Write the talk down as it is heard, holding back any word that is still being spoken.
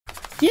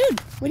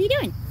Jude, what are you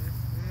doing?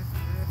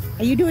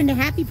 Are you doing the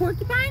happy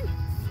porcupine?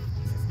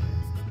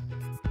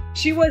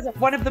 She was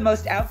one of the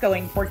most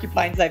outgoing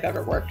porcupines I've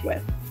ever worked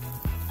with.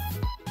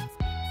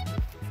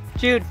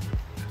 Jude,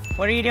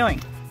 what are you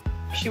doing?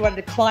 She wanted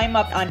to climb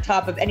up on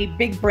top of any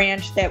big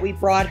branch that we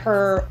brought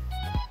her.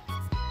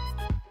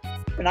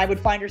 And I would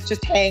find her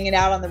just hanging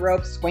out on the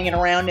rope, swinging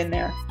around in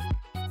there.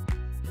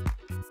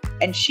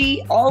 And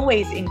she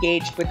always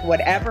engaged with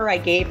whatever I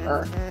gave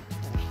her.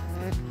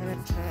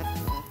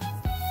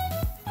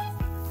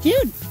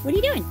 Jude, what are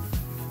you doing?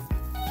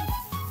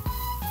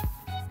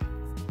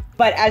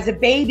 But as a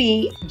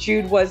baby,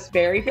 Jude was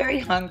very, very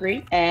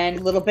hungry and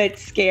a little bit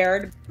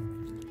scared.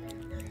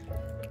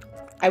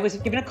 I was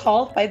given a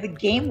call by the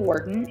game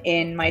warden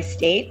in my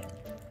state.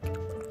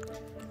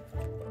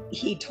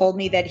 He told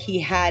me that he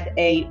had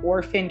an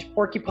orphaned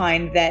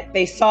porcupine that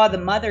they saw the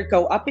mother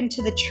go up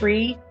into the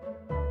tree.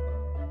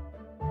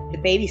 The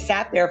baby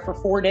sat there for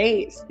 4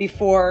 days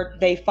before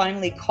they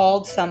finally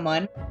called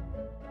someone.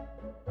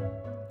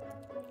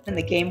 And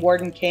the game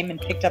warden came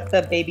and picked up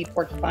the baby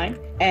porcupine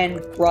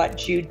and brought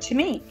Jude to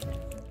me.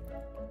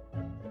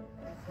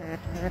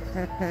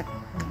 Are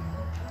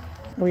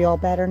we all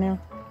better now?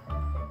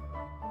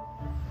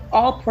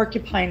 All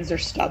porcupines are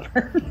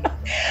stubborn,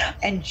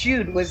 and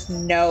Jude was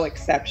no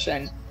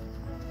exception.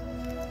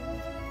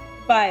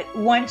 But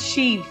once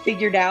she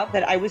figured out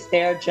that I was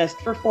there just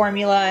for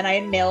formula and I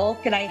had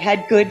milk and I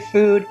had good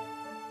food,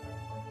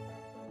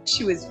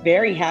 she was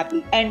very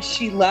happy and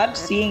she loved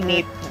seeing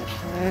me.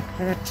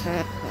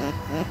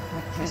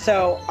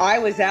 So I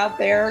was out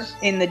there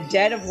in the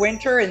dead of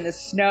winter in the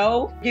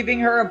snow giving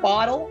her a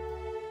bottle,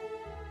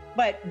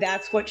 but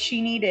that's what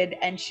she needed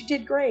and she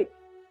did great.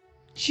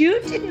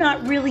 Jude did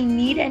not really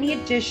need any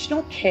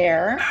additional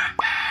care,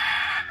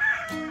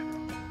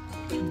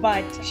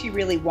 but she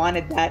really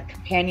wanted that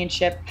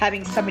companionship,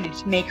 having somebody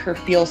to make her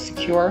feel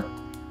secure.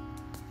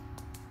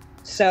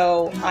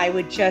 So I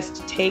would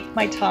just take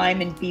my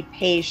time and be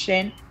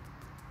patient.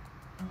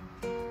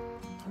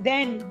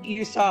 Then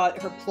you saw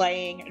her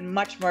playing and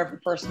much more of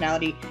her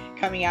personality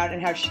coming out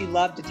and how she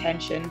loved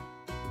attention.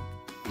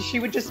 She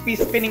would just be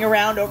spinning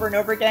around over and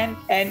over again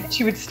and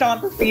she would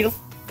stomp her feet.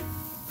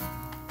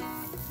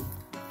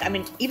 I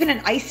mean, even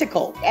an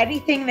icicle,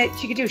 anything that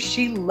she could do,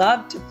 she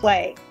loved to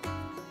play.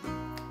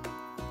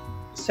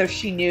 So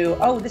she knew,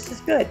 oh, this is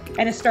good.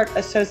 And to start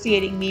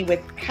associating me with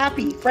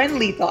happy,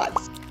 friendly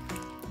thoughts.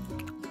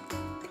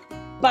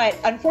 But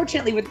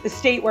unfortunately, with the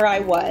state where I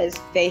was,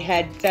 they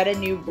had set a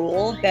new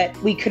rule that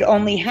we could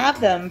only have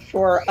them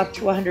for up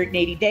to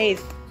 180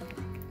 days.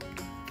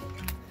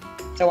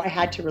 So I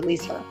had to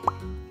release her.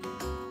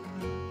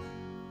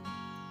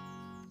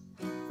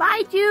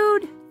 Bye,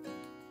 Jude.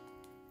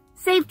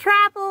 Safe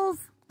travels.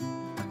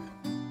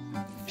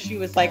 She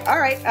was like, all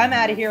right, I'm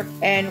out of here,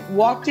 and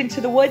walked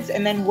into the woods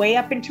and then way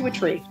up into a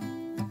tree.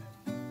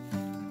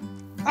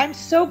 I'm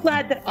so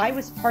glad that I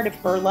was part of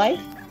her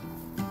life.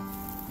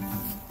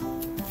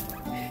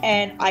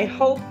 And I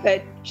hope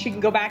that she can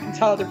go back and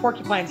tell other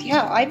porcupines,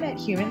 yeah, I met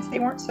humans. They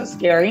weren't so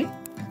scary.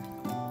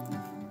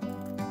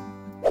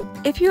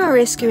 If you are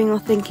rescuing or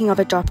thinking of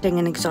adopting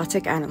an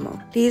exotic animal,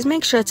 please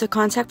make sure to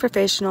contact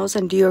professionals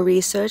and do your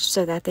research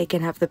so that they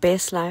can have the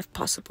best life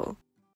possible.